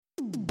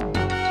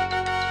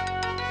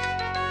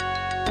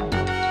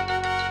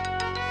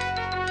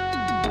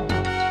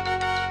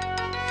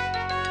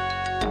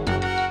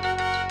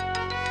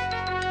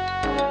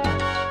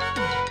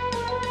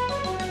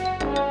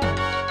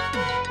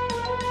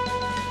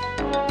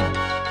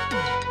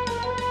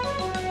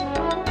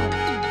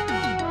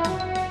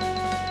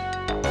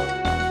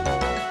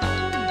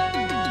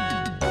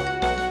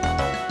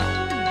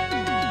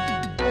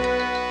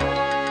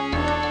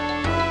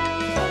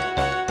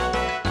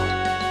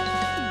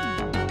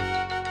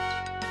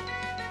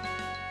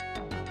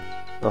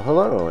Well,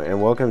 hello,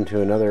 and welcome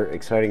to another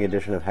exciting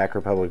edition of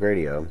Hacker Public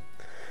Radio.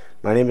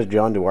 My name is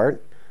John Duarte,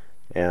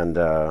 and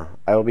I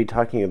will be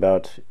talking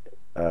about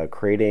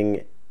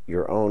creating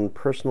your own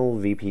personal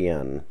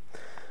VPN.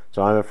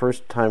 So I'm a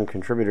first-time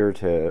contributor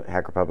to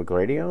Hacker Public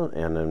Radio,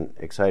 and I'm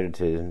excited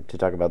to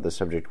talk about this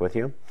subject with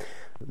you.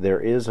 There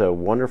is a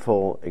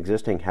wonderful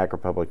existing Hacker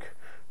Public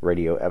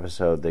Radio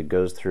episode that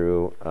goes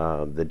through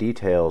the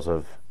details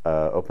of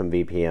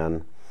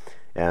OpenVPN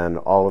and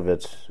all of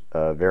its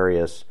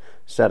various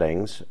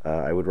settings.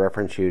 I would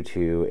reference you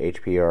to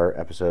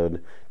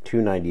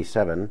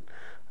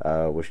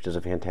HPR1498, which does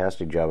a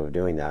fantastic job of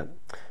doing that.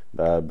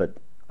 But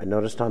I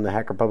noticed on the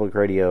Hacker Public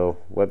Radio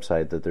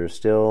website that there's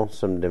still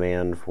some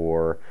demand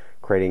for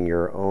creating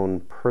your own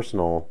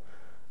personal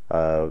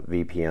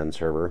VPN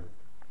server. A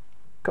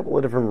couple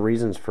of different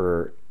reasons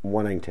for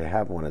wanting to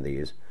have one of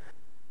these.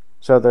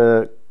 So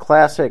the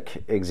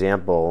classic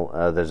example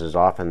that is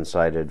often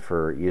cited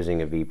for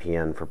using a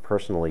VPN for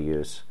personal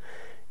use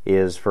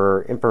is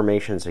for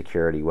information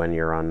security when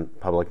you're on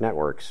public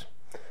networks.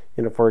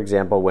 For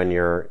example, when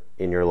you're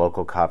in your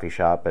local coffee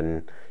shop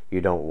and you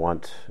don't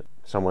want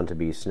someone to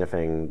be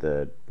sniffing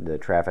the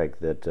traffic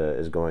that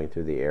is going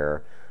through the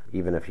air,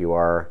 even if you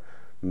are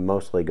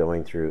mostly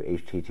going through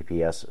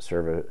HTTPS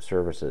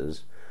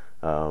services,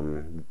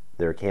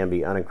 there can be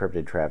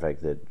unencrypted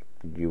traffic that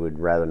you would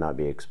rather not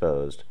be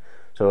exposed.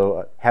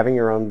 So having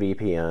your own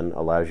VPN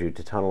allows you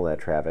to tunnel that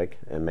traffic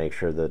and make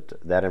sure that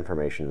that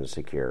information is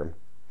secure.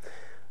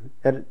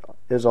 It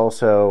is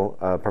also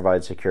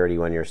provides security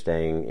when you're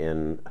staying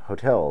in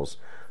hotels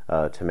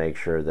to make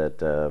sure that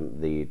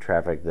the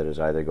traffic that is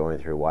either going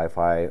through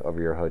Wi-Fi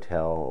over your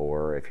hotel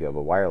or if you have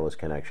a wireless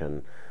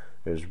connection,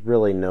 there's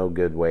really no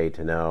good way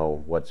to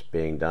know what's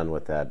being done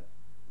with that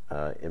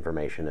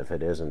information if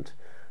it isn't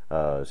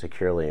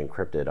securely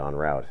encrypted en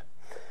route.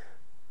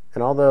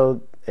 And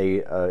although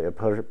a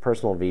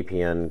personal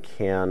VPN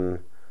can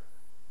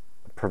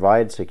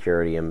provide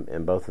security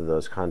in both of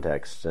those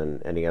contexts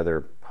and any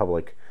other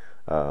public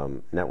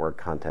network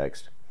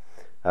context,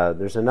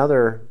 there's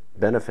another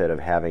benefit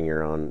of having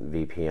your own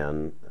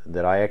VPN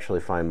that I actually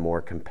find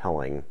more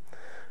compelling,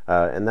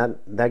 and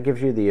that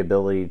gives you the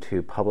ability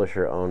to publish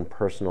your own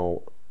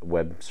personal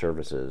web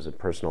services,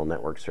 personal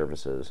network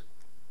services.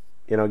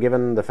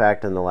 Given the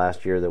fact in the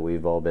last year that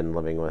we've all been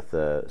living with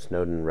the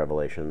Snowden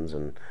revelations,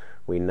 and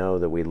we know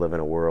that we live in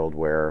a world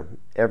where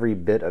every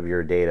bit of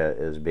your data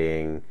is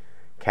being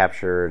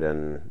captured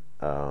and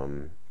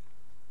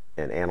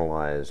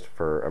analyzed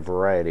for a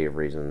variety of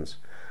reasons.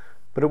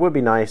 But it would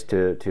be nice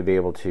to be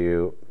able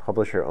to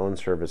publish your own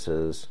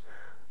services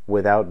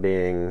without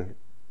being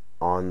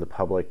on the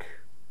public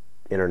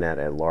internet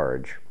at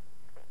large.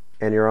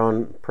 And your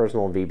own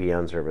personal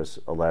VPN service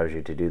allows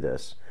you to do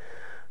this.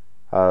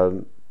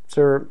 So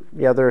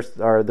there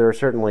are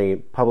certainly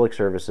public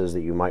services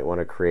that you might want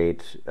to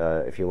create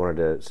if you wanted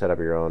to set up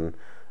your own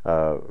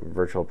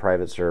virtual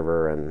private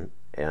server and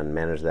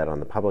manage that on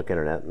the public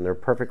internet, and there are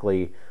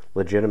perfectly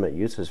legitimate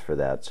uses for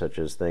that, such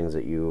as things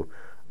that you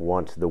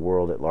want the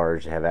world at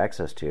large to have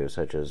access to,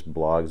 such as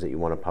blogs that you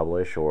want to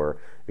publish, or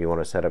if you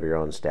want to set up your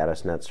own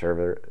StatusNet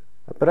server.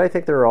 But I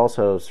think there are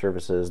also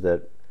services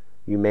that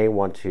you may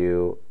want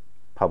to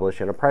publish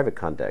in a private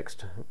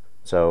context.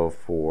 So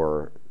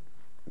for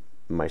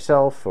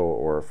myself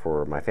or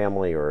for my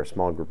family or a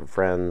small group of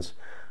friends,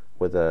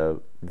 with a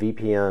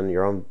VPN,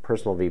 your own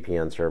personal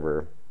VPN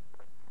server,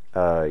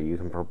 you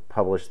can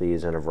publish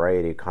these in a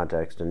variety of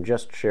contexts and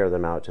just share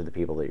them out to the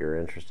people that you're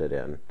interested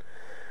in.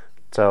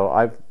 So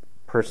I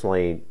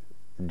personally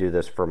do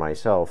this for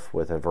myself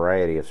with a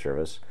variety of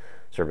services,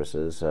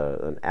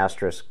 an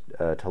asterisk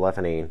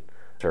telephony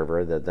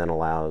server that then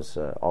allows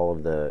all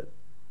of the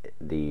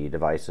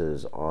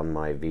devices on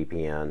my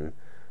VPN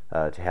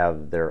to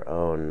have their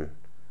own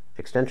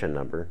extension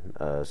number.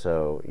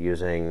 So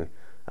using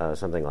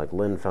something like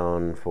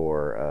LinPhone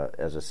for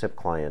as a SIP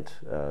client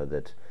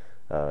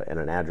and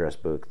an address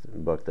book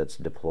that's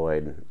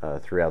deployed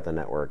throughout the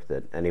network,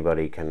 that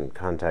anybody can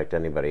contact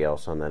anybody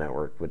else on the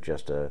network with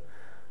just a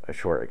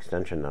short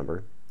extension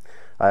number.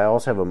 I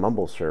also have a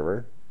Mumble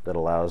server that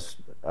allows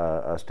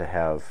us to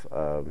have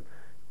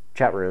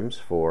chat rooms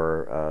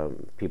for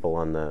people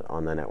on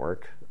the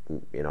network.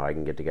 I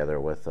can get together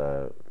with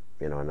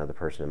another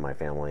person in my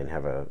family and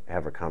have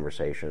a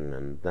conversation,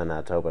 and then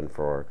that's open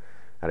for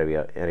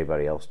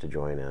anybody else to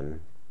join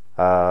in.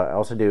 I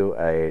also do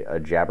a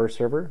Jabber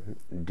server.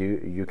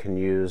 You can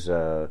use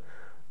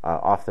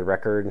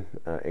off-the-record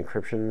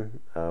encryption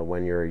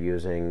when you're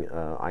using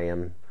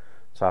IM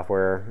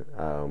software.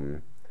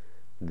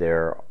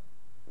 There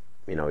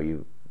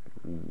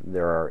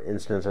are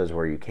instances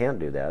where you can't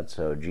do that,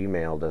 so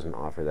Gmail doesn't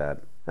offer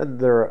that. And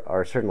there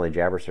are certainly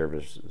Jabber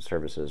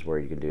services where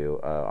you can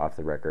do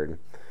off-the-record.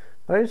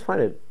 But I just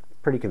find it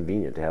pretty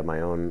convenient to have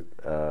my own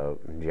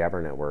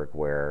Jabber network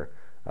where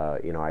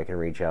I can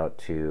reach out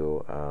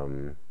to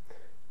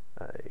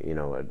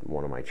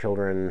one of my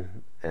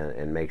children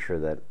and make sure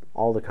that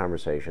all the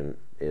conversation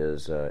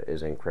is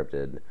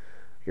encrypted,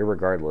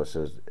 irregardless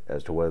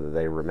as to whether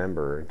they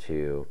remember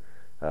to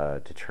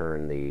to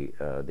turn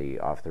the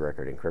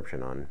off-the-record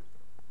encryption on.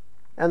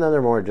 And then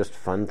they're more just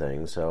fun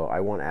things. So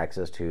I want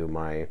access to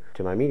my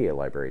media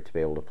library to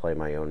be able to play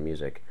my own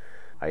music.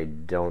 I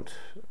don't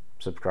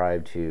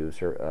subscribe to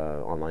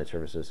online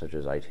services such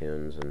as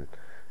iTunes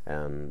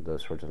and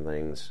those sorts of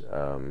things.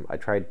 I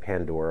tried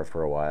Pandora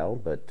for a while,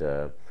 but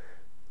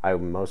I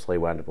mostly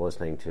wound up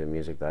listening to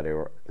music that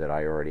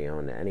I already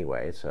owned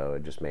anyway. So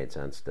it just made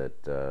sense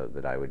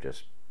that I would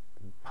just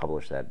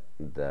publish that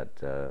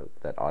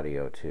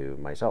audio to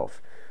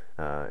myself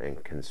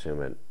and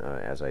consume it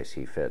as I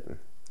see fit.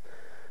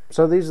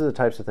 So these are the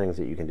types of things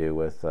that you can do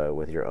with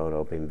your own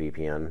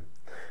OpenVPN.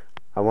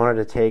 I wanted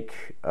to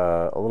take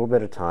a little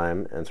bit of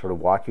time and sort of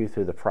walk you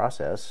through the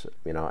process.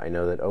 I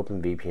know that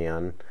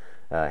OpenVPN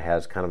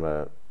has kind of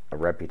a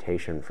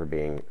reputation for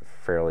being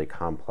fairly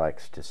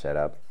complex to set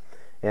up,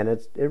 and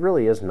it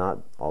really is not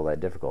all that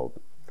difficult.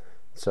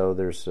 So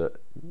there's a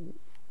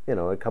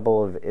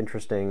couple of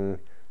interesting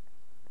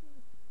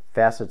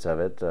facets of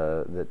it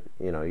that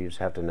you just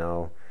have to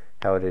know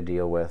how to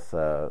deal with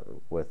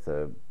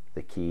the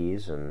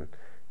keys and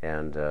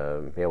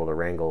be able to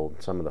wrangle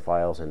some of the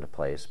files into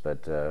place.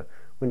 But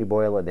when you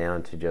boil it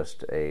down to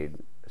just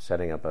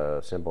setting up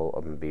a simple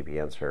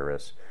OpenVPN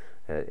service,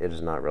 it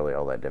is not really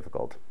all that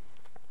difficult.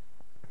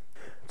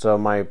 So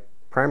my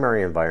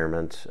primary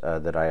environment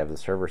that I have the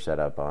server set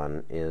up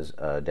on is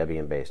a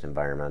Debian-based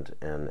environment,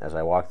 and as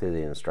I walk through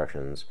the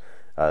instructions,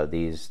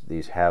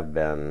 these have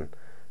been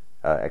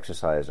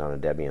exercised on a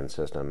Debian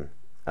system.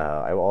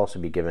 I will also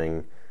be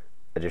giving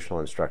additional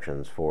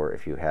instructions for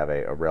if you have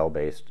a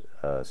RHEL-based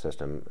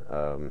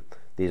system.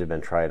 These have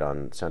been tried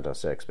on CentOS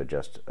 6, but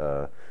just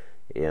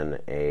in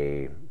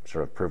a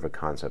sort of proof of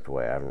concept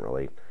way. I haven't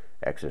really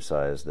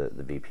exercised the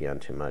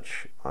VPN too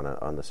much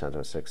on the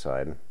CentOS 6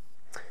 side.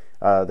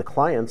 The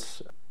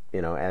clients,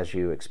 as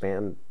you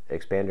expand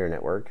your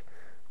network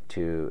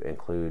to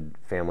include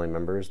family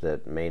members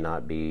that may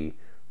not be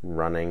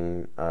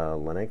running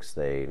Linux,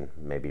 they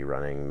may be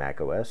running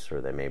Mac OS or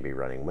they may be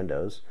running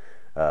Windows.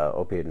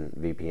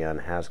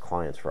 OpenVPN has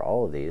clients for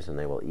all of these, and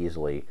they will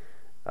easily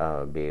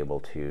be able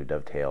to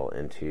dovetail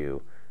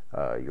into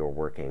your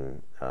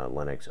working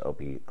Linux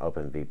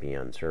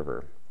OpenVPN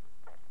server.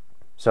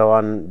 So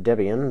on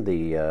Debian,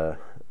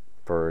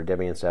 for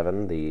Debian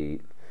 7, the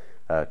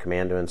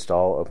command to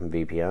install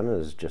OpenVPN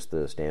is just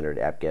the standard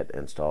apt-get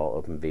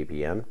install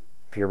OpenVPN.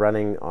 If you're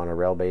running on a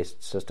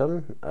RHEL-based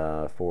system,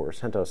 for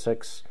CentOS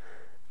 6,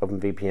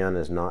 OpenVPN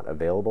is not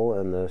available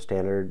in the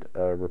standard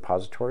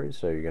repository,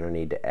 so you're going to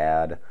need to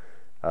add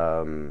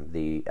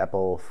the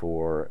EPEL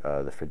for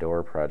the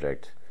Fedora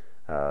project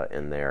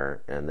in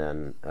there, and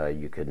then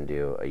you can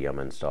do a yum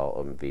install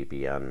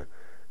OpenVPN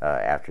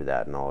after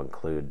that, and I'll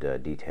include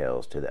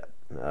details to that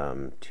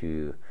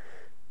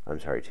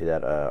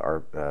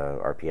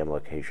RPM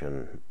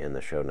location in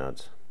the show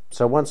notes.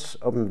 So once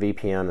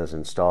OpenVPN is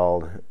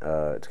installed,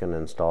 it's going to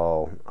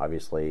install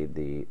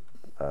obviously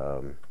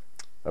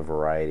a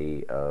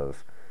variety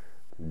of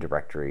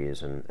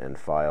directories and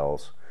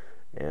files,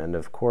 and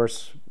of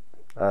course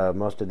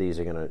most of these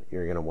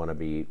you're gonna want to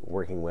be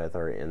working with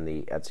are in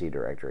the etc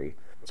directory.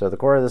 So the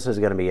core of this is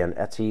going to be an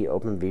etc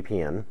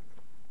OpenVPN,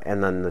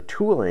 and then the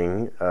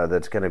tooling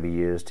that's going to be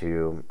used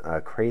to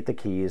create the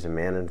keys and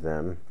manage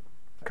them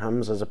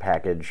comes as a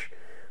package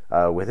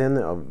within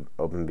the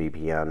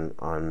OpenVPN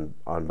on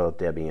both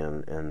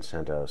Debian and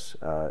CentOS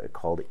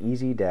called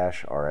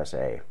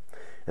Easy-RSA.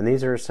 And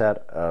these are a set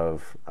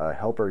of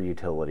helper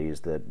utilities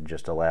that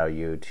just allow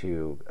you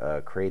to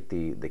create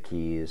the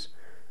keys,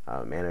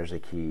 manage the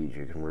keys.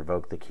 You can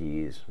revoke the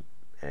keys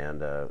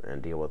and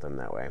deal with them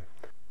that way.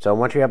 So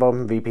once you have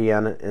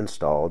OpenVPN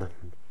installed,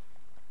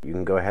 you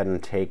can go ahead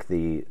and take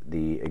the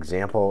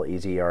example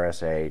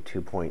Easy-RSA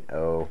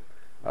 2.0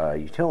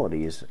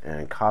 utilities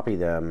and copy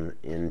them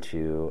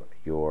into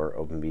your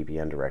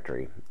OpenVPN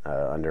directory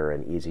under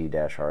an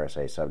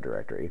Easy-RSA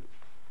subdirectory.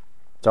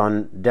 So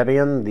on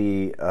Debian,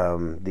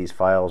 these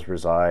files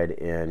reside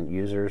in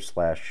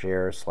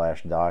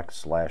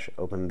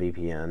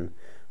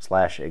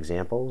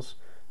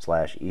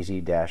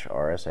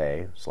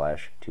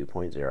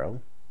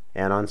user/share/docs/openvpn/examples/easy-rsa/2.0,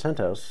 and on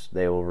CentOS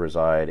they will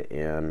reside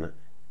in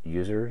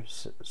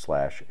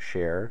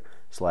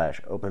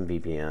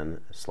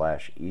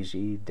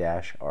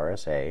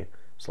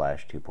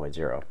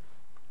user/share/openvpn/easy-rsa/2.0.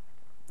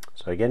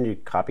 So again, you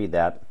copy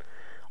that,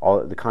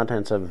 all the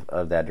contents of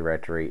that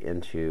directory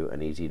into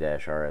an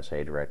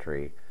Easy-RSA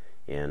directory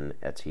in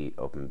etc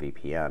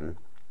OpenVPN.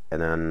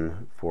 And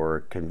then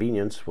for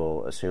convenience,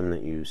 we'll assume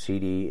that you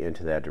cd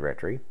into that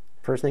directory.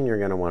 First thing you're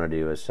going to want to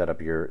do is set up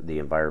the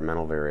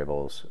environmental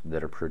variables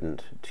that are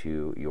prudent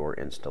to your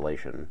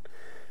installation.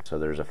 So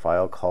there's a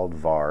file called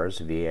vars,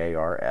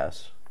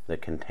 V-A-R-S,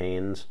 that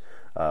contains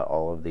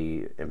all of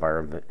the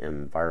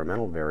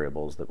environmental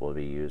variables that will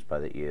be used by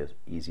the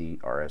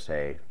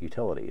Easy-RSA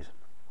utilities.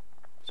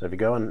 So if you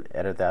go and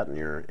edit that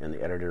in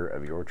the editor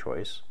of your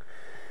choice,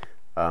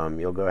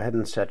 you'll go ahead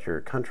and set your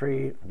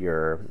country,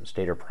 your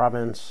state or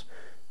province,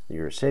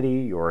 your city,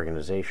 your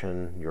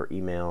organization, your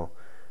email,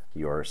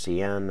 your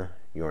CN,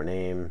 your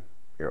name,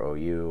 your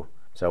OU,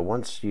 So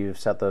once you've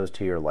set those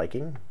to your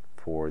liking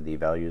for the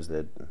values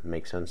that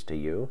make sense to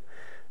you,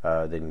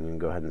 then you can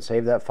go ahead and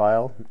save that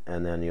file,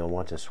 and then you'll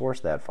want to source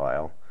that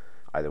file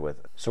either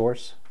with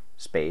source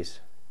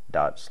space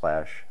dot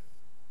slash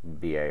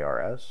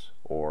VARS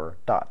or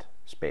dot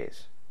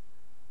space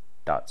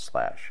dot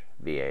slash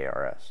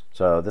VARS.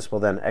 So this will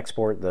then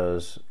export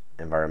those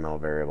environmental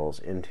variables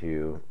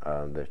into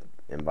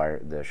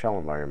the shell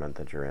environment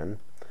that you're in,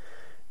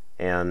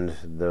 and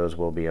those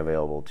will be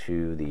available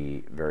to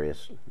the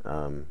various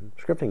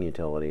scripting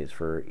utilities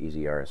for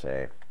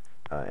EasyRSA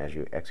as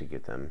you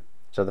execute them.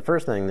 So the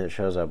first thing that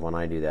shows up when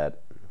I do that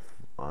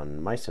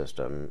on my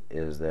system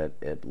is that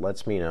it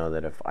lets me know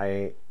that if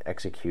I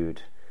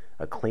execute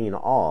a clean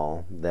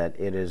all, that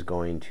it is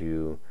going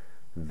to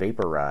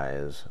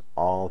vaporize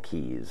all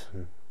keys.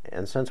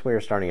 And since we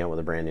are starting out with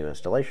a brand new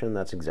installation,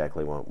 that's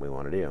exactly what we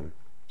want to do.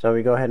 So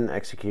we go ahead and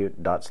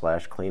execute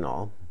 ./clean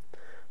all,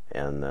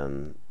 and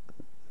then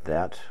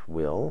that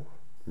will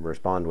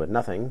respond with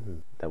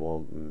nothing. That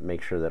will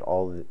make sure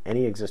that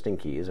any existing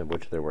keys, of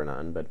which there were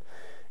none, but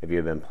if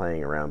you've been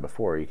playing around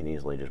before, you can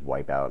easily just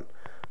wipe out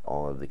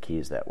all of the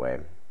keys that way.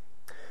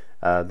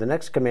 The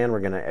next command we're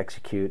going to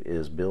execute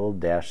is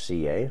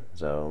build-ca.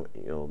 So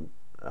you'll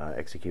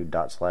execute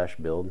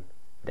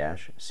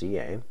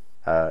 ./build-ca,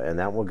 and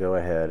that will go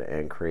ahead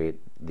and create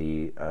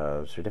the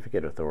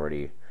certificate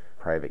authority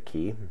private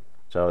key.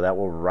 So that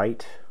will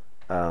write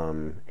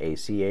a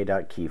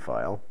ca.key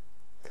file,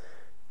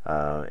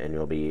 and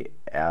you'll be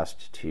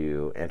asked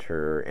to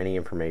enter any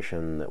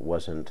information that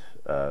wasn't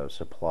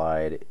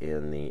supplied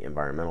in the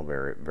environmental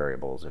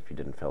variables if you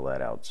didn't fill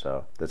that out.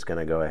 So that's going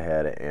to go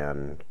ahead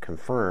and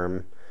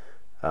confirm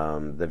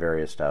the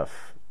various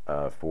stuff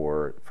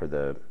for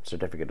the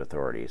certificate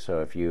authority.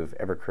 So if you've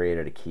ever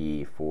created a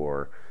key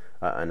for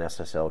an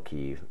SSL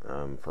key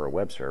for a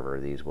web server,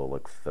 these will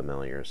look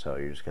familiar. So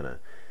you're just going to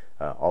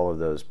all of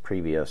those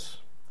previous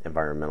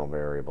environmental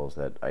variables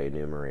that I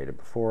enumerated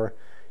before,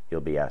 you'll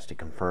be asked to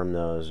confirm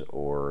those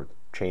or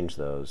change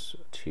those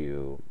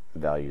to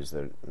values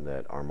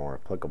that are more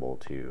applicable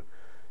to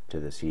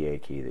the CA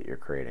key that you're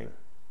creating.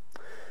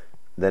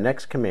 The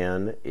next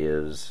command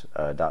is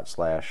 ./build-dh,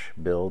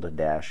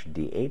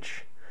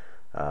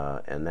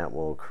 and that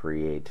will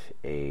create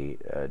a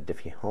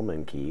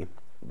Diffie-Hellman key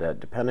that,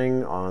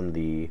 depending on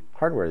the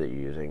hardware that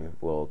you're using,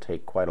 will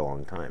take quite a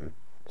long time.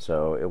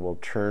 So it will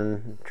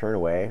turn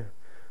away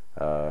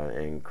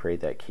and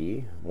create that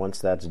key. Once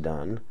that's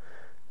done,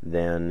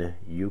 then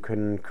you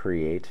can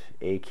create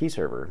a key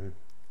server.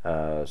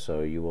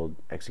 So you will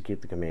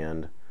execute the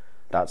command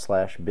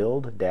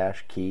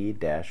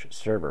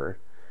 ./build-key-server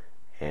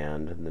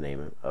and the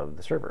name of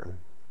the server.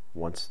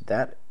 Once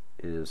that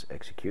is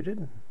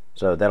executed,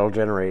 so that'll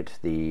generate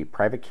the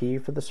private key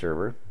for the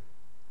server,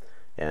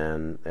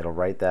 and it'll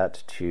write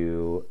that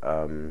to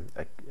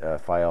a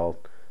file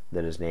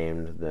that is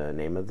named the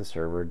name of the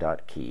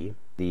server.key.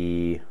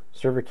 The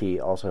server key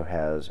also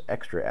has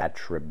extra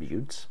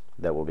attributes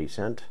that will be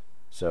sent,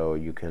 so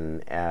you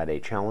can add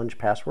a challenge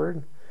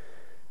password.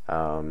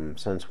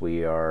 Since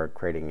we are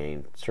creating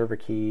a server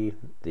key,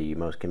 the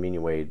most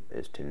convenient way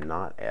is to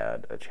not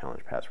add a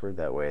challenge password.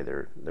 That way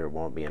there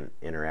won't be an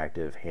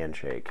interactive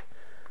handshake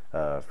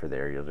for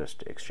there. You'll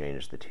just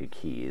exchange the two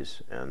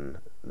keys, and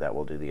that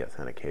will do the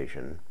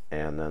authentication.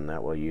 And then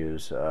that will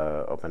use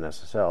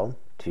OpenSSL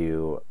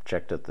to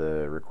check that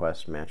the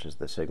request matches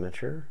the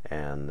signature,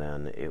 and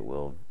then it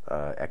will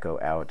echo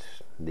out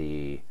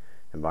the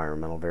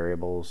environmental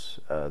variables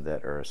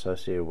that are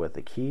associated with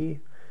the key.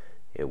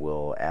 It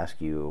will ask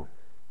you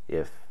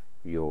if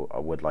you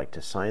would like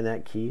to sign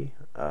that key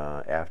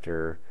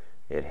after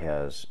it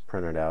has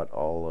printed out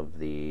all of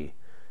the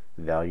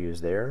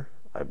values there.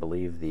 I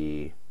believe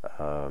the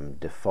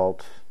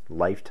default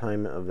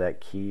lifetime of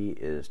that key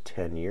is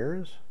 10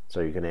 years.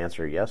 So you can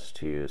answer yes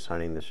to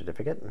signing the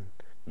certificate.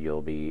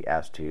 You'll be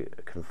asked to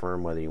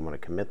confirm whether you want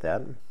to commit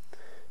that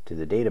to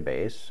the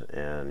database,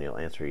 and you'll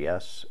answer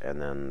yes,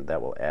 and then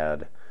that will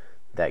add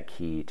that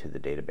key to the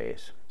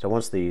database. So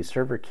once the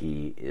server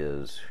key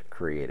is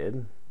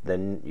created,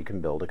 then you can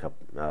build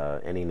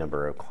any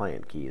number of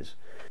client keys.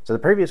 So the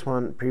previous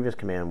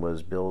command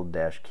was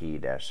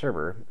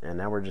build-key-server, and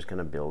now we're just going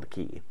to build a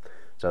key.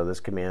 So this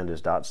command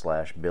is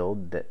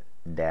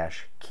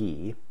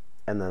 ./build-key,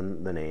 and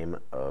then the name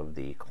of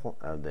the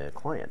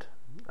client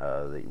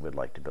that you would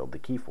like to build the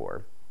key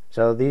for.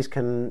 So these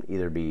can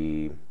either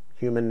be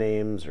human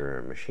names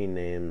or machine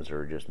names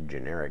or just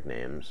generic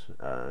names,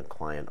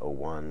 client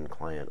 01,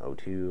 client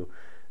 02,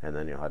 and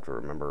then you'll have to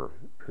remember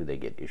who they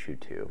get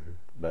issued to.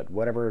 But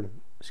whatever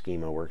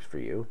schema works for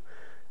you,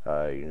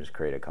 you can just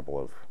create a couple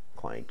of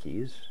client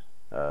keys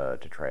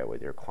to try it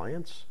with your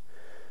clients.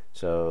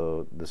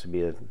 So this would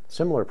be a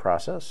similar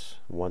process.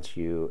 Once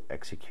you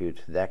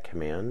execute that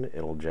command,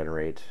 it'll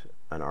generate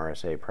an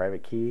RSA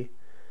private key.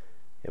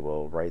 It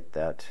will write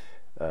that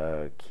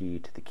key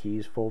to the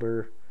keys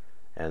folder,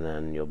 and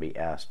then you'll be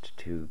asked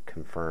to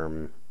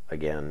confirm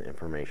again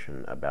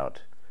information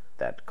about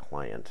that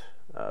client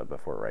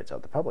before it writes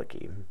out the public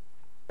key.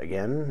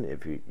 Again,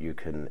 if you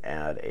can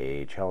add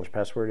a challenge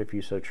password if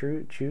you so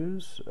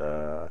choose.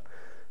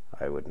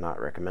 I would not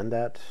recommend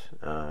that.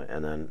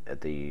 And then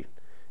at the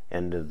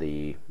end of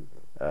the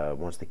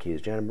once the key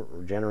is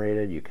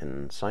generated, you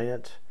can sign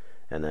it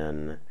and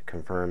then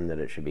confirm that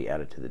it should be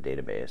added to the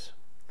database.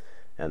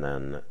 And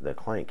then the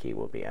client key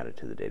will be added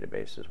to the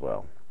database as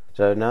well.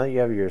 So now that you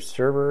have your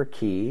server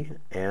key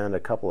and a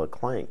couple of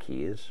client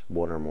keys,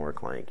 one or more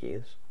client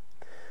keys,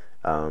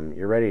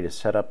 you're ready to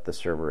set up the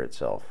server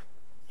itself.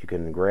 You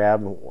can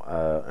grab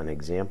an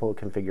example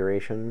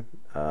configuration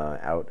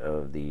out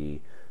of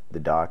the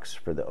docs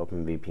for the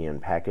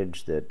OpenVPN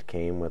package that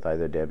came with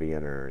either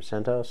Debian or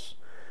CentOS,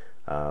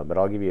 but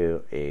I'll give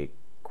you a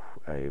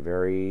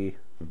very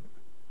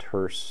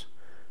terse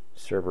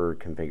server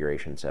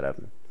configuration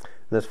setup.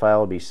 This file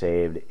will be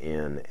saved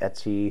in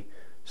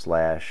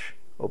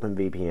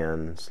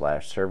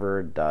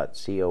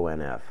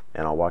etsy/openvpn/server.conf,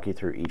 and I'll walk you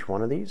through each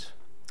one of these.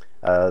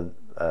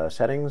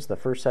 Settings. The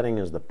first setting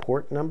is the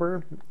port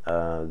number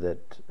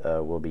that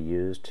will be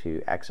used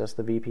to access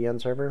the VPN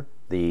server.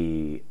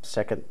 The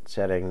second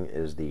setting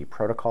is the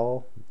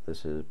protocol.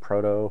 This is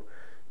proto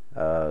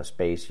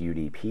space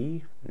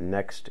UDP.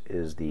 Next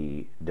is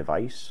the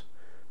device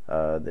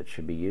that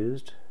should be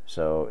used.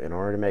 So in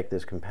order to make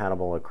this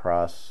compatible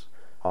across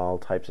all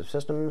types of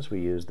systems, we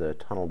use the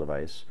tunnel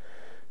device.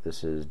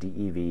 This is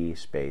DEV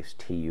space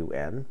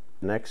TUN.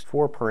 Next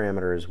 4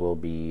 parameters will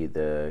be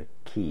the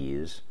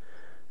keys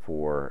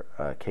for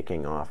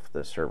kicking off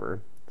the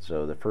server.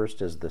 So the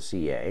first is the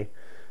CA.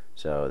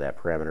 So that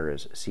parameter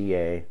is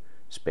CA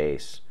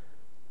space,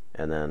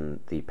 and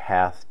then the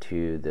path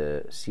to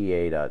the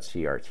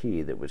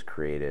ca.crt that was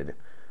created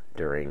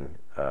during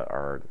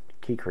our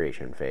key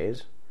creation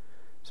phase.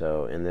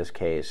 So in this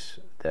case,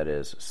 that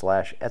is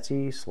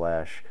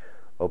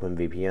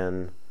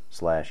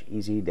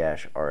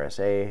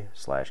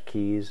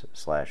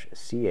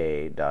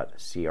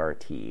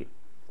 /etsy/openvpn/easy-rsa/keys/ca.crt.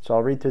 So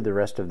I'll read through the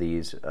rest of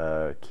these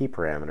key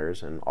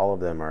parameters, and all of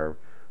them are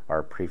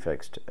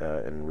prefixed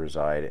and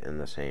reside in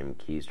the same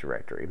keys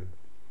directory.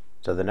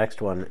 So the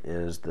next one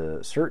is the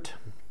cert,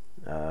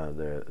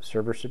 the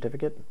server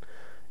certificate.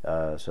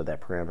 So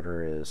that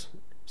parameter is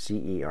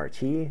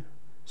CERT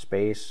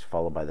space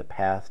followed by the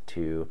path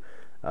to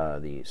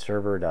the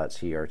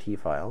server.crt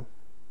file.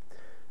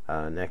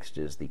 Next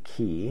is the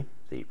key,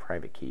 the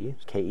private key,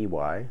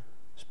 KEY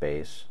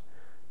space,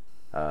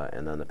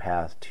 and then the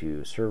path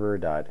to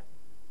server.key,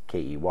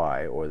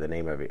 or the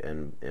name of it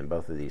in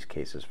both of these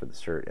cases for the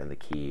cert and the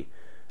key.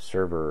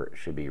 Server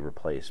should be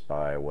replaced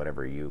by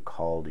whatever you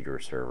called your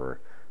server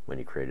when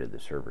you created the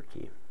server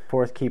key.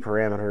 Fourth key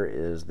parameter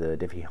is the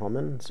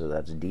Diffie-Hellman, so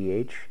that's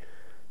DH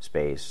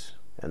space,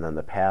 and then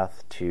the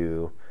path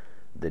to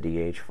the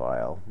DH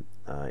file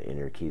in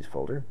your keys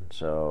folder.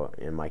 So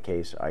in my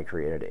case, I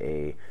created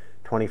a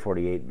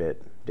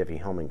 2048-bit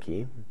Diffie-Hellman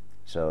key.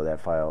 So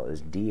that file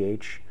is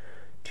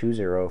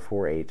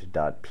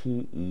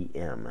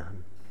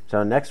dh2048.pem.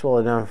 So next we'll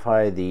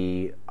identify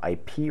the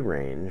IP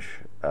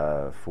range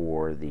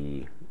for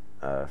the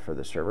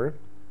server,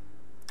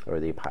 or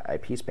the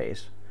IP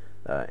space,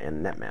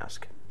 and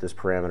netmask. This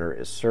parameter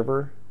is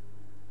server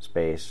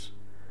space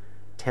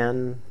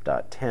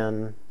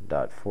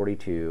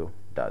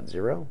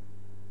 10.10.42.0,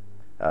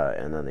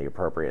 and then the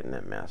appropriate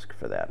netmask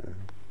for that.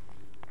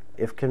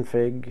 If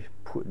config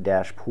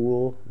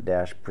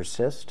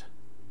 -pool-persist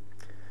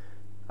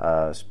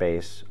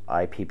space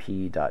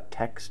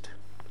ipp.txt.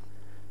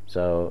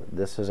 So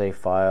this is a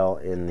file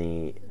in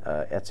the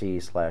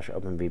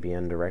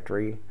etsy/openvpn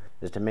directory,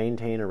 is to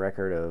maintain a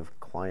record of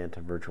client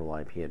virtual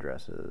IP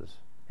addresses.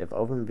 If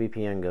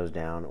OpenVPN goes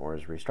down or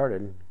is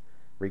restarted,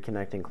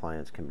 reconnecting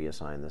clients can be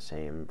assigned the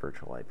same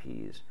virtual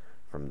IPs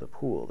from the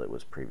pool that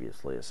was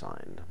previously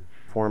assigned.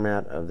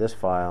 Format of this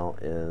file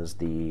is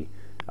the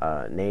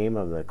name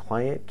of the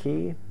client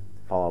key,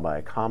 followed by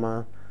a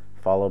comma,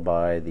 followed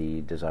by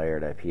the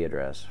desired IP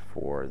address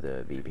for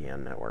the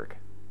VPN network.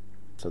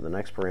 So the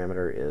next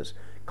parameter is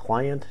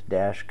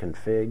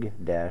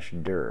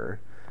client-config-dir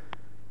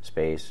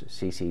space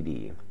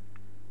ccd,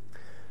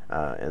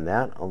 and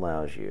that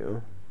allows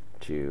you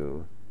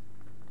to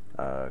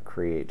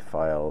create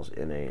files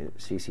in a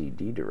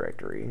ccd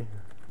directory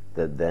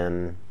that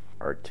then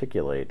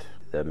articulate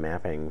the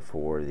mapping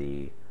for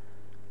the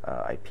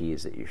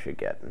IPs that you should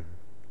get.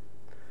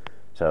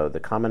 So the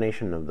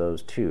combination of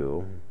those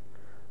two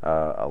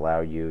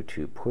allow you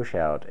to push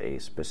out a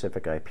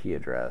specific IP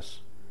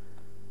address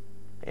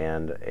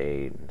and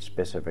a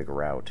specific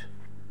route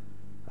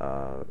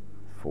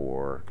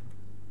for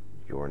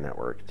your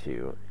network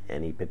to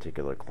any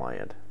particular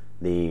client.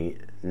 The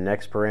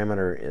next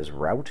parameter is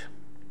route.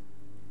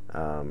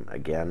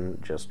 Again,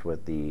 just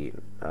with the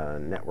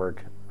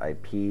network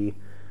IP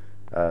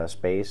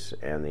space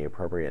and the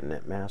appropriate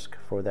netmask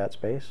for that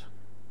space.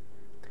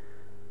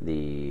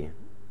 The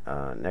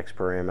next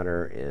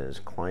parameter is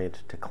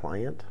client to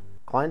client.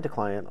 Client to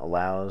client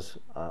allows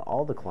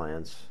all the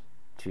clients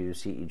to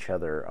see each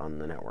other on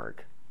the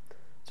network.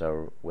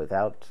 So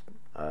without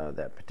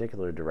that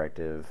particular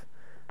directive,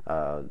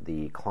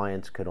 the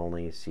clients could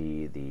only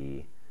see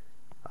the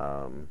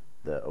the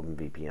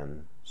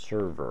OpenVPN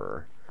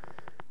server.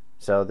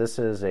 So this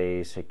is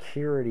a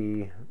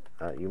security.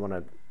 You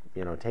want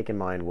to take in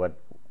mind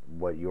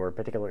what your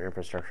particular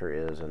infrastructure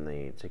is and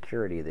the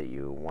security that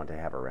you want to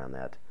have around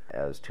that,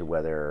 as to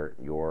whether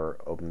your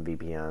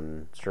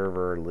OpenVPN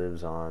server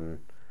lives on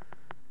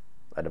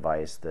a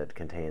device that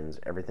contains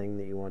everything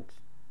that you want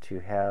to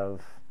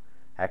have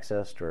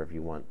accessed, or if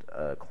you want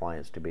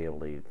clients to be able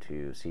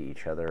to see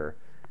each other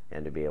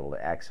and to be able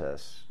to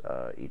access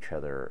each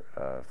other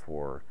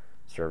for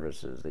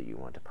services that you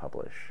want to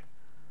publish.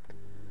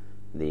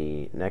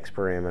 The next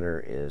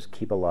parameter is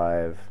keep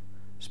alive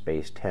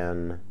space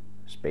 10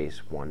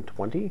 space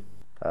 120.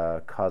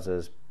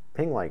 Causes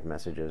ping-like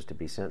messages to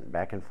be sent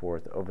back and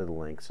forth over the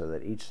link so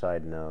that each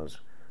side knows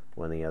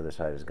when the other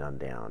side has gone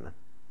down.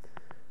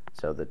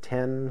 So the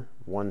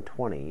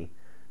 10-120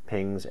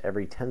 pings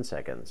every 10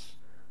 seconds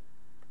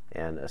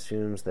and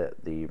assumes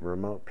that the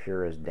remote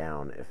peer is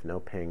down if no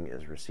ping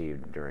is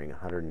received during a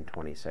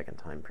 120-second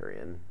time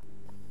period.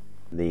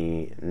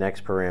 The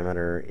next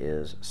parameter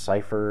is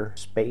cipher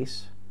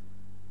space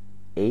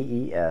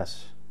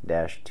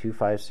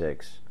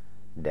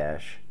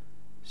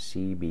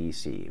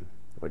AES-256-CBC,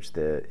 which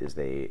is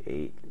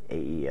the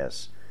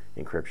AES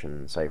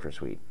encryption cipher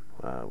suite,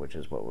 which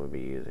is what we'll be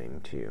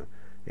using to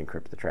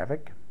encrypt the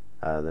traffic.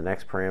 The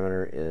next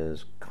parameter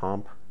is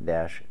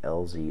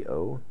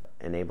comp-LZO,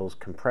 enables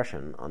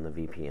compression on the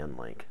VPN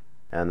link.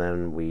 And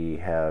then we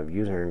have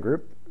user and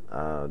group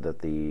that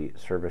the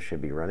service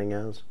should be running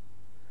as.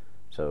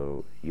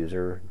 So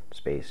user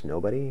space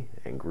nobody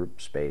and group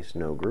space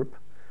no group,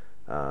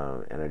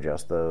 and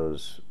adjust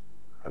those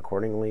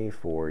accordingly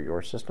for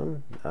your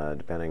system,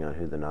 depending on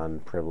who the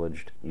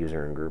non-privileged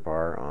user and group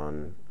are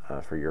on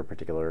for your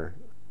particular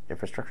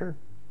infrastructure.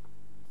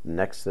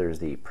 Next, there's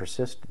the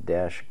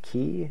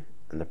persist-key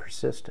and the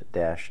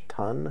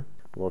persist-ton.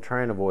 We'll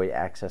try and avoid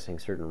accessing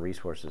certain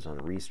resources on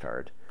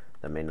restart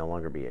that may no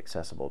longer be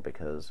accessible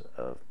because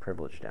of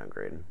privilege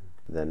downgrade.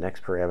 The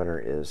next parameter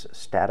is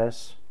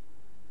status,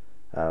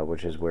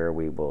 which is where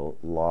we will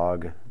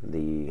log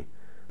the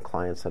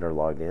clients that are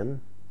logged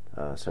in,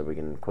 so we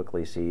can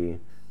quickly see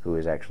who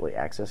is actually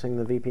accessing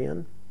the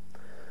VPN.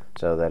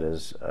 So that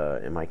is,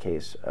 in my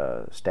case,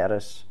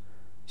 status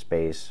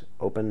space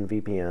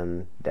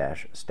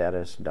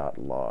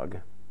openvpn-status.log.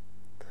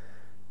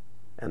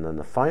 And then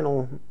the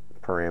final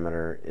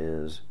parameter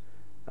is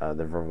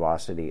the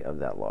verbosity of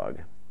that log.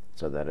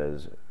 So that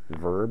is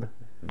verb,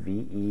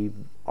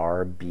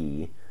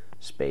 VERB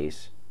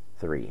space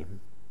 3.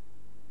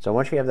 So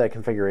once you have that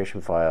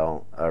configuration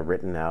file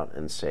written out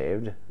and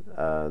saved,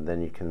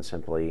 then you can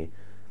simply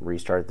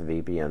restart the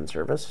VPN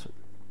service.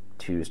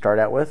 To start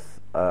out with,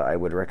 I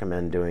would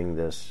recommend doing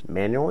this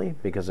manually,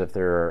 because if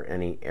there are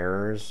any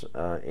errors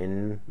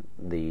in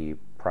the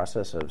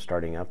process of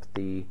starting up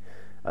the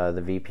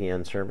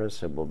VPN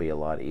service, it will be a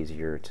lot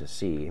easier to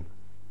see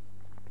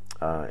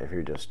if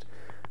you're just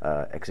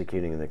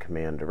executing the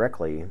command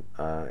directly,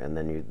 and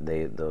then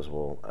those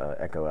will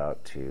echo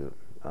out to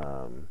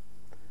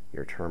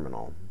your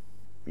terminal.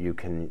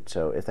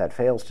 So if that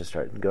fails to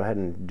start, go ahead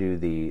and do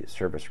the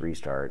service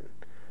restart,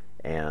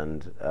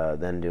 and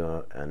then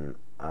do an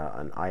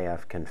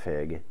IF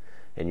config,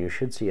 and you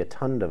should see a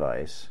ton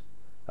device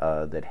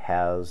that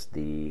has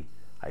the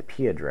IP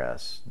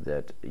address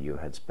that you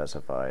had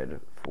specified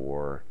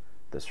for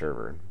the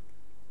server.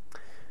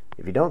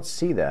 If you don't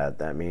see that,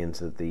 that means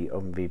that the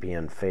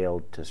OpenVPN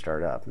failed to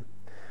start up,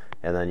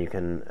 and then you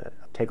can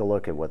take a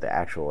look at what the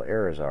actual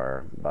errors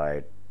are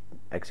by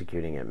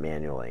executing it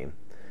manually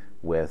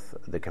with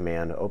the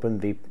command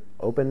openvpn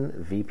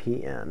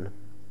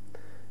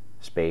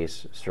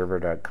space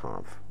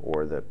server.conf,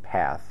 or the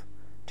path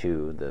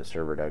to the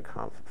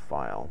server.conf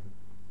file.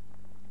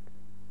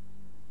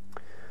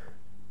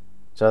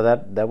 So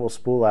that will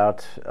spool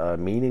out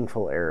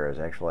meaningful errors.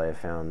 Actually, I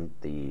found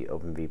the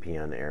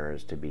OpenVPN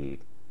errors to be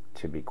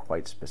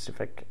quite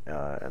specific,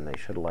 and they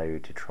should allow you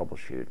to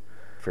troubleshoot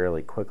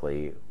fairly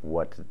quickly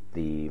what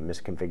the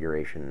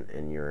misconfiguration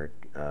in your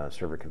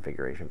server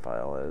configuration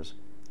file is.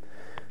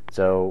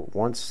 So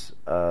once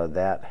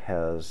that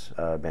has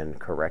been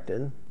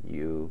corrected,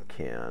 you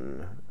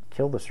can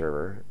kill the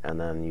server and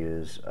then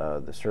use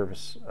the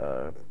service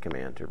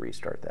command to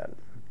restart that.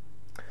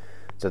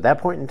 So at that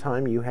point in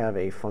time, you have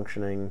a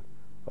functioning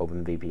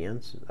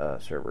OpenVPN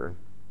server.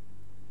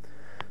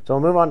 So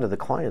we'll move on to the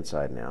client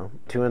side now.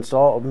 To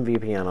install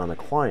OpenVPN on the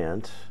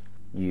client,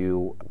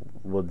 you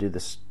will do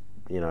this.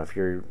 If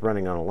you're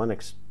running on a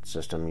Linux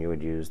system, you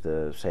would use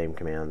the same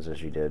commands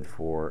as you did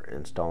for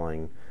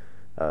installing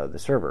the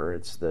server.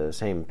 It's the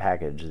same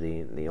package.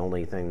 The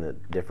only thing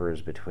that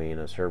differs between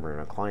a server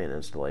and a client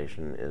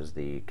installation is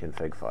the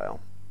config file.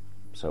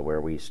 So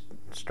where we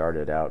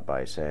started out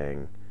by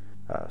saying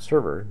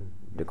server,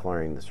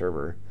 declaring the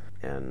server,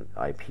 and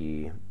IP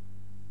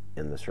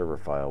in the server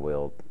file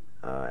will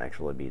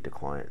actually be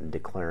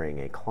declaring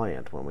a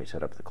client when we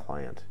set up the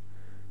client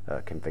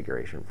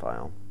configuration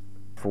file.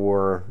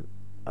 For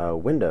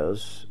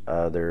Windows,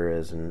 there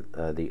is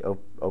the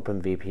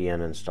OpenVPN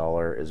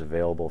installer is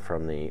available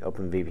from the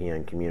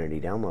OpenVPN community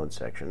download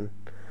section,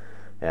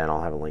 and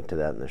I'll have a link to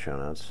that in the show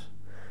notes.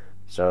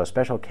 So a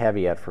special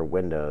caveat for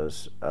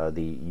Windows,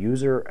 the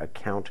user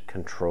account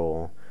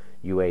control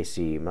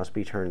UAC must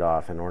be turned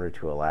off in order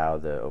to allow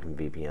the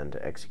OpenVPN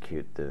to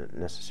execute the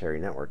necessary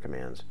network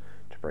commands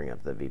to bring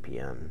up the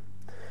VPN.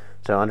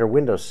 So under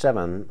Windows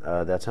 7,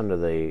 that's under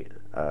the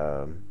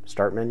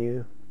Start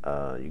menu.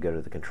 You go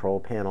to the Control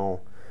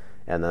panel,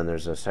 and then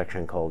there's a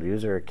section called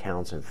User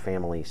Accounts and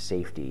Family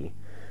Safety.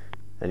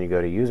 Then you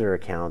go to User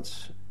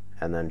Accounts,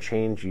 and then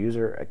change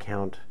User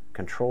Account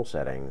Control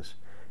Settings,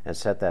 and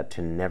set that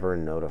to Never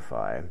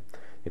Notify.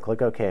 You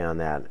click OK on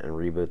that and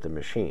reboot the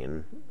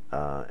machine,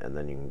 and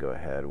then you can go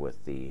ahead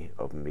with the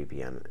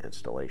OpenVPN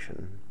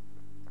installation.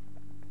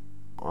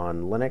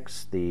 On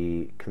Linux,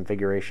 the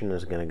configuration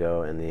is going to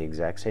go in the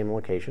exact same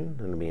location.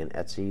 It'll be an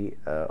etc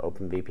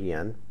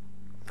OpenVPN.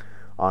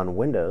 On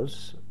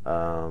Windows,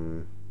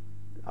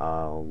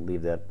 I'll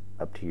leave that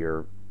up to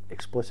your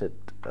explicit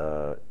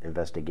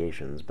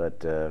investigations,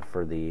 but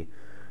for the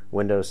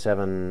Windows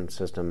 7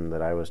 system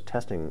that I was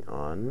testing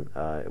on,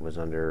 it was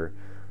under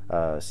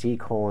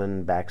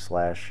C:\program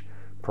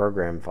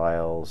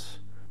files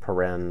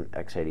paren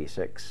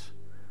x86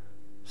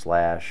 /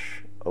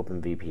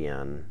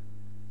 OpenVPN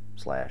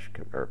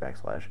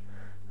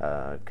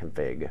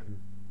config.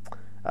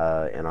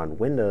 And on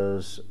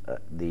Windows,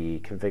 the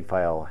config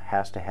file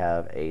has to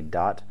have a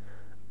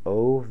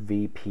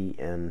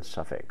 .ovpn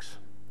suffix,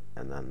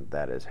 and then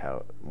that is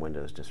how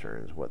Windows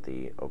discerns what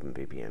the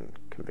OpenVPN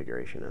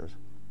configuration is.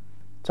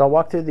 So I'll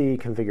walk through the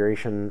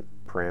configuration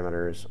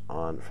parameters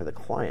for the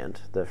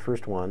client. The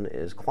first one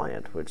is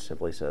client, which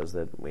simply says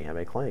that we have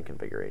a client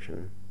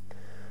configuration.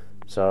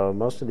 So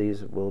most of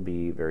these will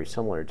be very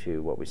similar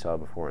to what we saw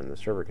before in the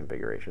server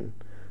configuration.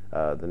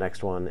 The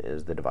next one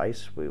is the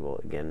device.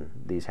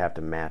 These have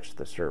to match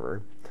the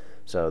server.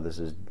 So this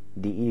is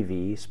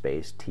DEV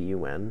space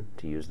TUN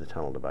to use the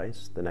tunnel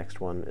device. The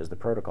next one is the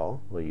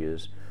protocol. We'll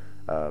use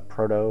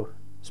proto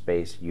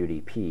space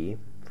UDP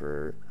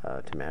to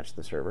match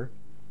the server.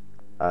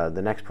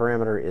 The next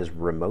parameter is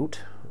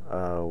remote,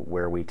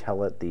 where we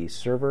tell it the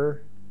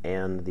server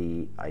and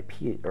the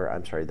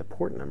the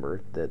port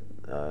number that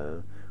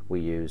we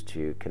use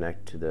to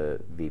connect to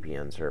the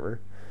VPN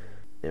server.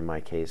 In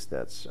my case,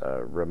 that's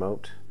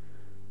remote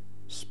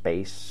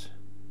space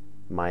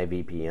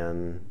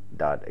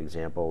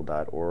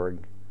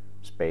myvpn.example.org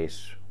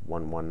space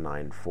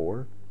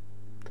 1194.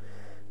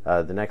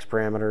 The next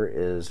parameter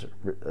is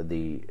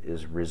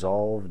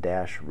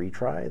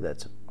resolve-retry.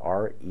 That's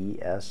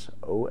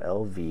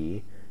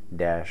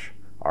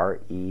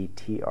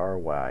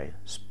resolv-retry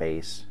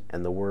space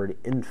and the word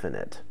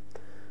infinite,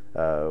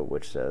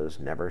 which says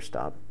never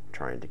stop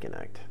trying to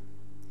connect.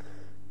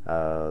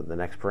 The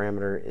next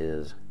parameter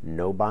is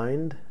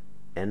nobind,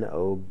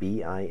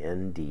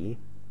 NOBIND.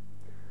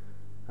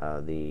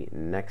 The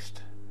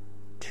next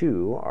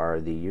two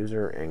are the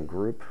user and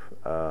group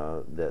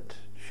that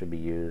should be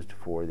used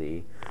for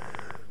the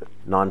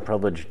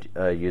non-privileged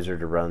user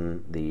to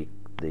run the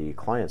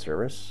client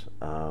service.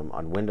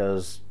 On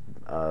Windows,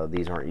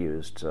 these aren't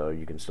used, so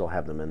you can still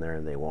have them in there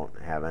and they won't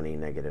have any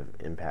negative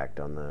impact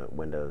on the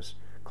Windows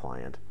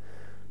client.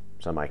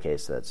 So in my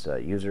case, that's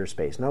user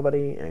space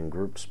nobody and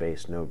group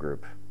space no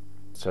group.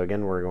 So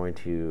again, we're going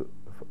to,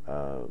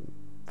 for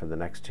the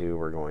next two,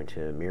 we're going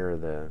to mirror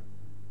the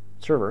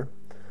server.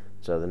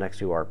 So the next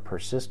two are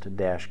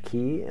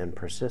persist-key and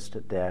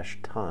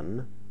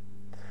persist-ton.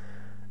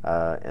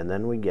 And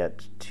then we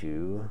get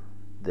to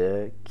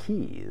the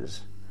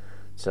keys.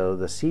 So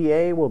the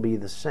CA will be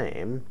the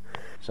same.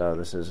 So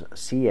this is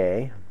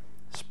CA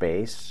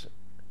space,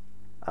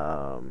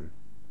 and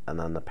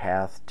then the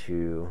path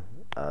to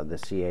the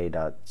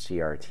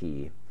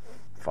ca.crt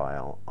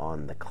file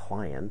on the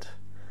client.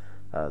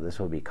 This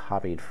will be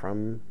copied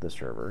from the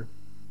server.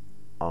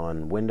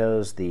 On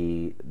Windows,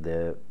 the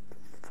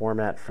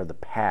format for the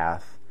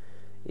path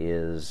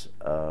is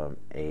a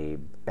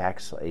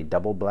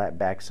double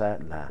backslash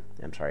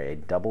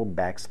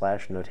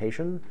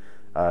notation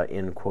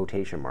in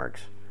quotation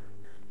marks.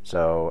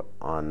 So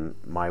on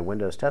my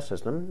Windows test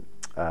system,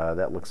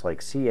 that looks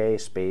like CA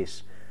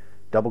space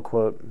double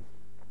quote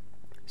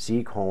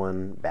C:\\,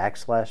 program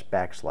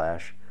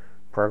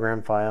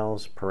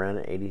files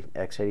paren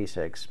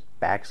x86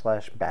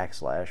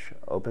 \\,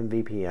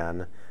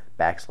 OpenVPN \\,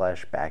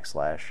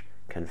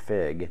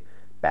 config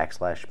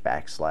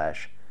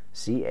 \\,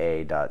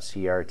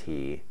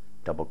 ca.crt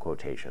double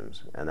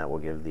quotations, and that will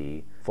give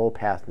the full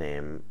path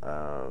name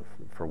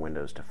for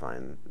Windows to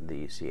find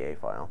the CA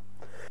file.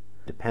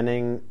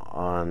 Depending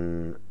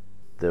on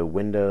the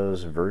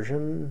Windows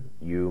version,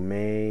 you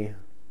may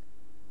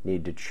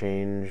need to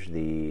change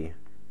the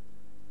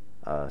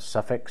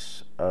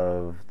suffix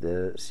of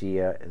the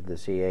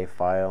CA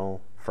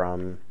file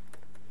from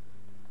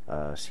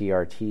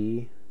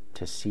CRT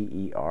to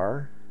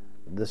CER.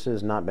 This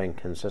has not been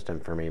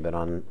consistent for me, but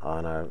on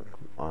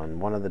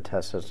one of the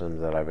test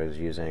systems that I was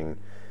using,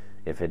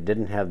 If it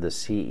didn't have the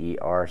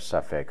CER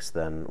suffix,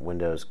 then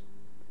Windows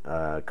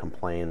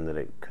complained that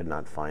it could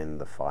not find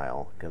the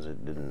file because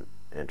it didn't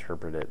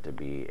interpret it to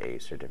be a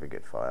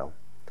certificate file.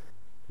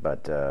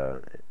 But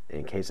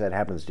in case that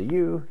happens to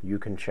you, you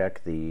can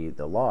check the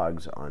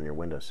logs on your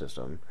Windows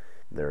system.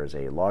 There is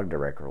a log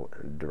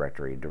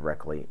directory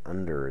directly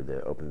under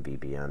the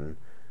OpenVPN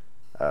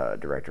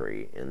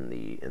directory in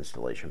the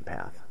installation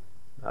path.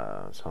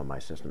 So on my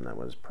system, that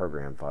was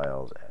program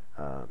files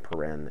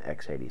paren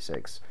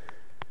x86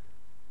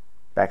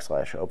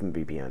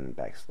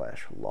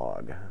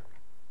 /OpenVPN/log.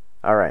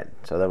 All right,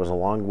 so that was a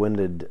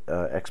long-winded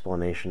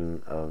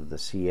explanation of the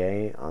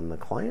CA on the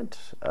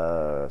client.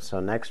 So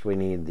next we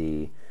need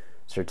the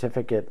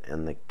certificate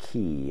and the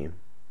key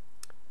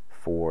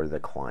for the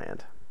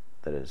client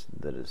that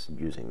is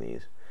using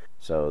these.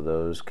 So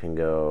those can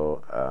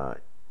go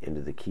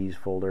into the keys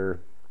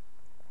folder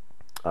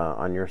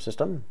on your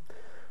system.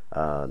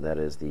 That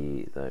is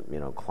the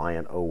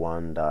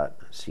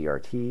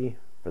client01.crt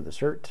for the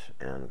cert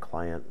and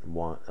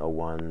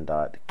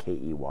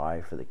client01.key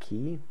for the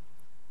key.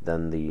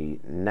 Then the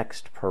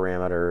next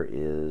parameter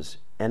is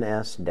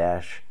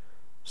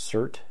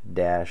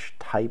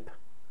ns-cert-type,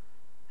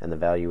 and the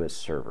value is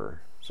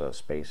server, so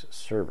space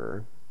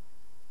server.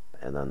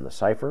 And then the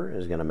cipher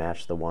is going to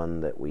match the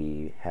one that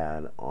we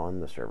had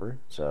on the server,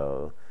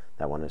 so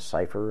that one is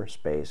cipher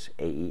space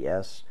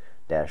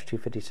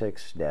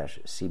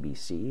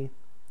AES-256-CBC.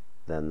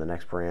 Then the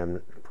next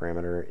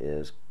parameter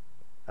is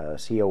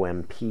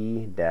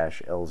COMP-LZO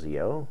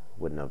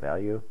with no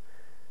value.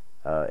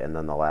 And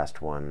then the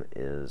last one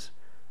is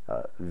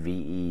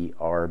VERB-3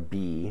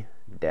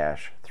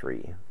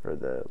 for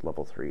the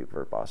level 3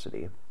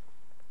 verbosity.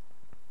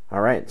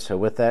 All right, so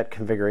with that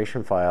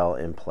configuration file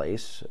in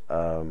place,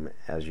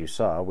 as you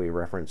saw, we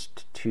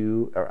referenced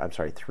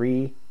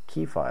three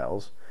key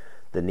files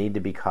that need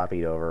to be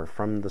copied over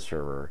from the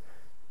server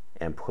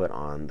and put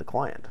on the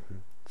client.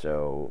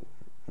 So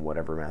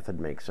whatever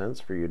method makes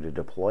sense for you to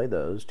deploy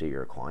those to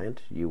your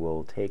client, you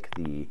will take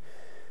the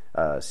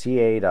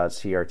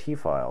ca.crt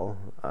file,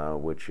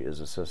 which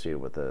is associated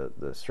with the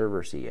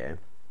server CA.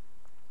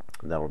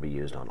 That will be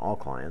used on all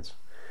clients.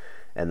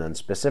 And then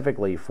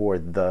specifically for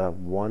the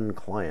one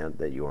client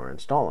that you are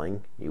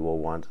installing, you will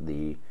want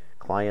the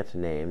client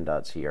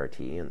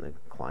name.crt and the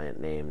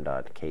client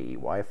name.key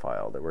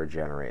file that were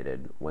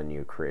generated when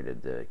you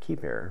created the key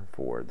pair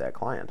for that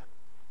client.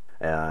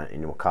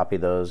 And you'll copy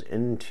those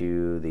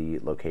into the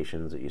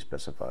locations that you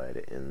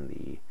specified in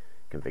the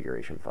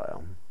configuration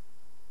file.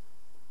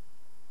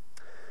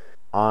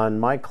 On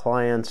my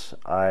clients,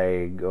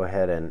 I go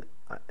ahead and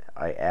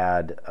I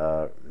add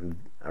a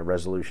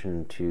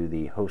resolution to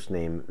the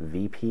hostname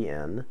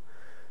VPN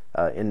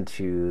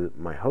into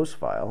my host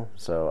file.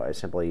 So I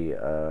simply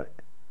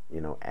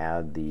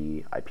add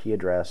the IP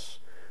address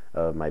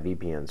of my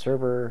VPN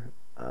server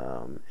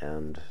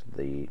and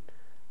the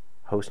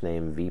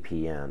hostname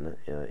VPN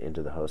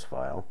into the host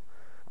file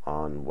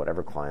on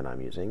whatever client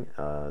I'm using.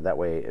 That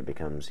way it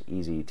becomes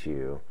easy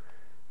to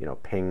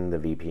ping the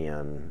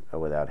VPN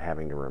without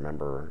having to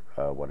remember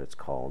what it's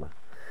called.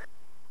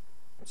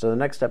 So the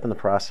next step in the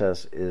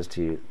process is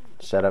to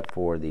set up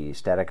for the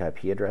static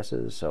IP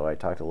addresses. So I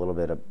talked a little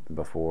bit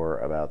before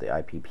about the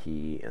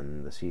IPP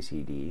and the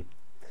CCD.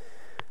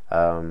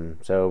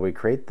 So we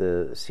create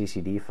the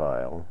CCD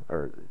file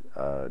or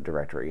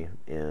directory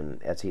in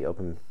etc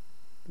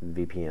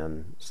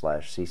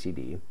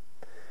OpenVPN/CCD.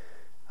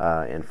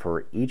 And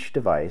for each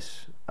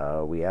device,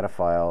 we add a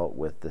file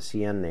with the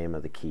CN name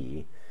of the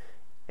key.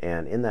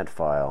 And in that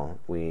file,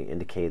 we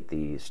indicate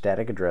the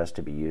static address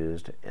to be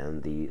used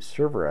and the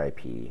server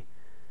IP.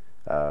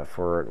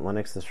 For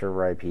Linux, the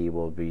server IP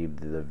will be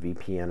the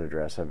VPN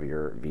address of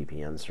your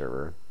VPN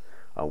server.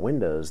 On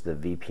Windows, the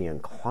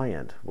VPN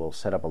client will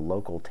set up a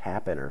local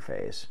tap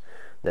interface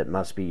that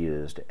must be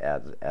used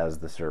as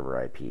the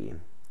server IP.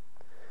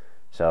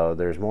 So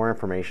there's more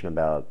information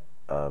about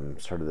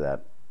sort of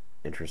that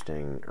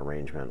interesting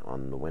arrangement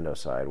on the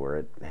Windows side where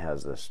it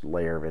has this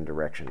layer of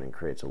indirection and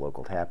creates a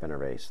local tap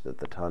interface that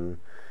the TUN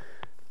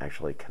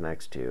actually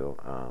connects to.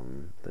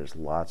 There's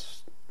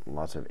lots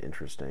of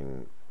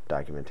interesting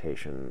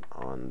documentation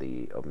on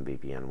the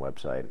OpenVPN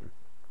website.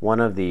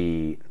 One of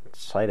the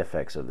side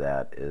effects of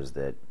that is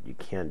that you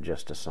can't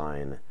just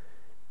assign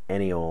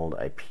any old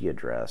IP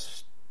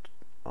address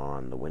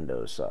on the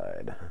Windows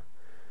side.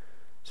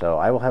 So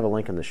I will have a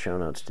link in the show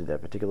notes to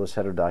that particular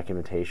set of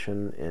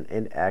documentation, and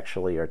it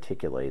actually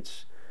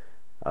articulates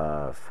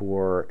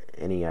for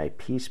any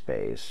IP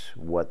space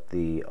what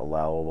the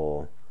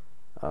allowable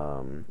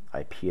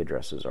IP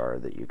addresses are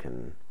that you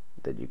can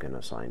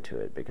assign to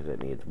it, because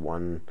it needs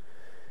one.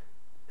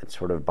 It's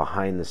sort of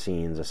behind the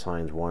scenes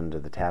assigns one to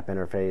the tap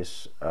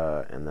interface,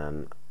 and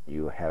then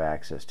you have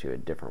access to a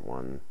different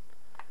one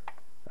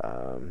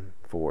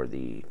for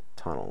the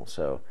tunnel.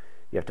 So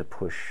you have to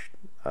push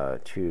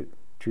two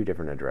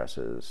different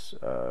addresses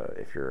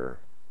if you're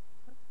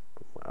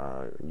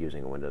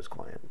using a Windows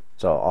client.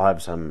 So I'll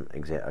have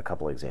a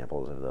couple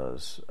examples of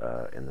those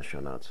in the show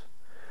notes.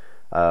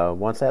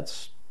 Once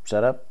that's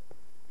set up,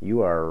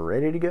 you are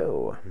ready to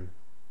go.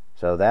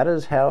 So that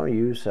is how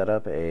you set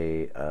up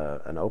an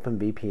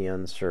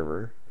OpenVPN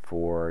server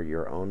for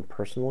your own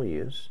personal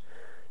use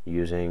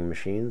using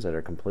machines that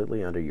are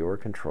completely under your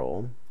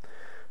control.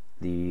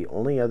 The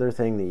only other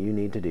thing that you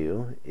need to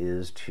do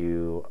is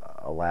to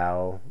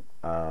allow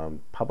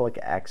public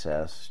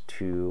access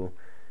to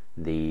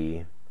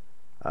the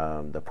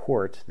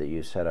port that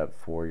you set up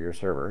for your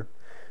server.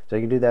 So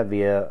you can do that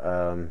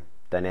via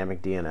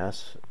dynamic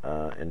DNS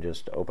and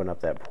just open up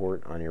that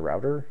port on your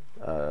router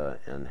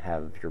and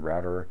have your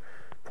router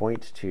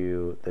point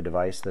to the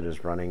device that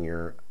is running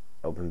your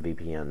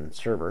OpenVPN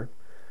server,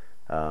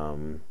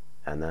 and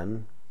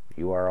then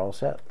you are all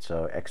set.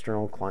 So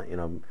external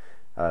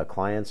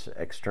clients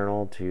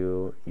external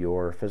to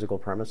your physical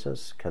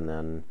premises can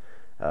then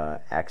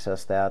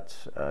access that.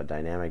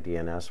 Dynamic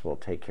DNS will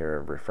take care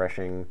of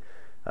refreshing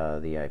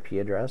the IP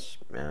address,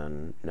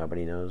 and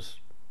nobody knows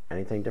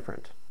anything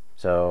different.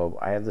 So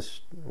I have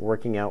this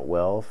working out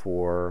well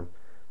for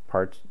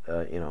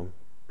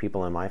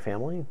people in my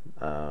family.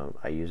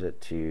 I use it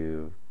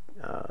to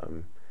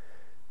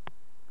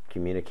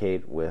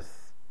communicate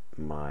with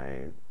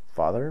my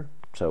father.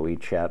 So we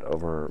chat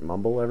over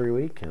Mumble every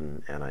week,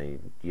 and I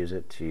use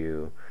it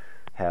to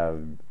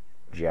have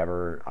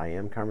Jabber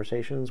IM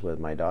conversations with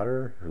my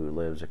daughter, who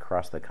lives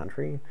across the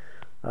country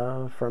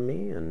from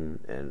me,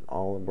 and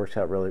all works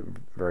out really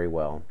very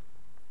well.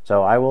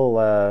 So I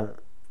will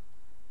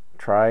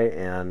try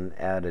and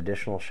add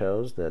additional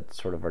shows that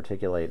sort of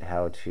articulate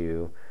how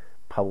to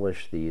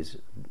publish these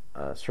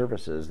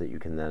services that you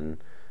can then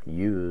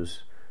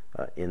use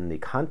in the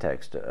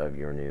context of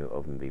your new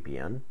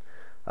OpenVPN.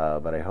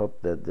 But I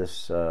hope that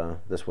this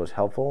was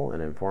helpful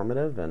and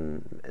informative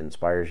and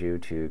inspires you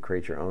to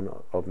create your own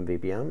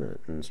OpenVPN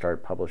and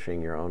start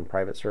publishing your own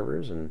private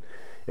servers, and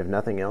if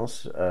nothing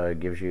else,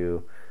 gives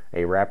you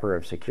a wrapper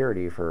of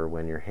security for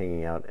when you're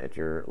hanging out at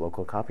your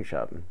local coffee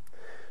shop.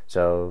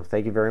 So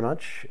thank you very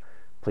much.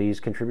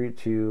 Please contribute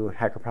to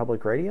Hacker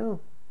Public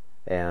Radio,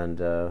 and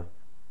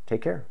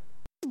take care.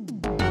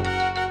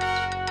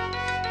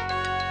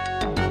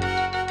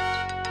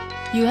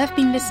 You have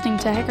been listening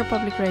to Hacker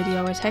Public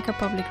Radio at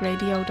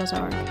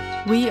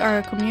hackerpublicradio.org. We are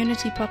a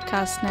community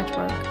podcast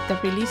network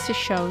that releases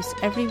shows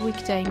every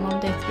weekday,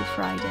 Monday through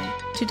Friday.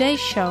 Today's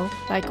show,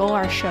 like all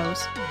our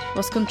shows,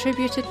 was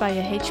contributed by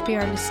a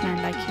HPR listener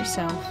like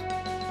yourself.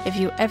 If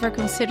you ever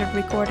considered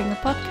recording a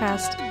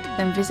podcast,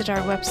 then visit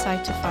our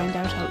website to find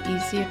out how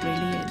easy it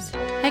really is.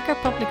 Hacker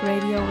Public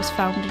Radio was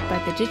founded by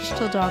the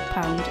Digital Dog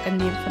Pound and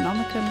the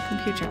Infonomicon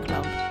Computer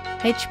Club.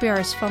 HPR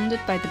is funded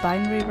by the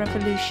Binary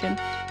Revolution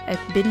at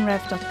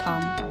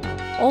binrev.com.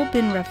 All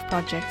BinRev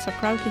projects are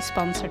proudly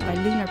sponsored by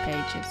Lunar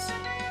Pages.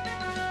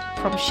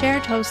 From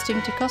shared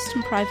hosting to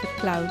custom private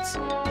clouds,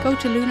 go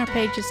to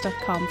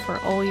lunarpages.com for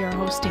all your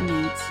hosting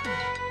needs.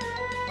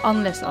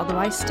 Unless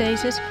otherwise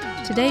stated,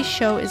 today's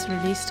show is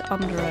released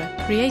under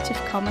a Creative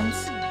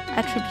Commons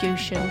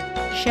Attribution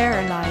Share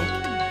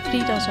Alike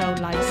 3.0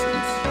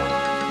 license.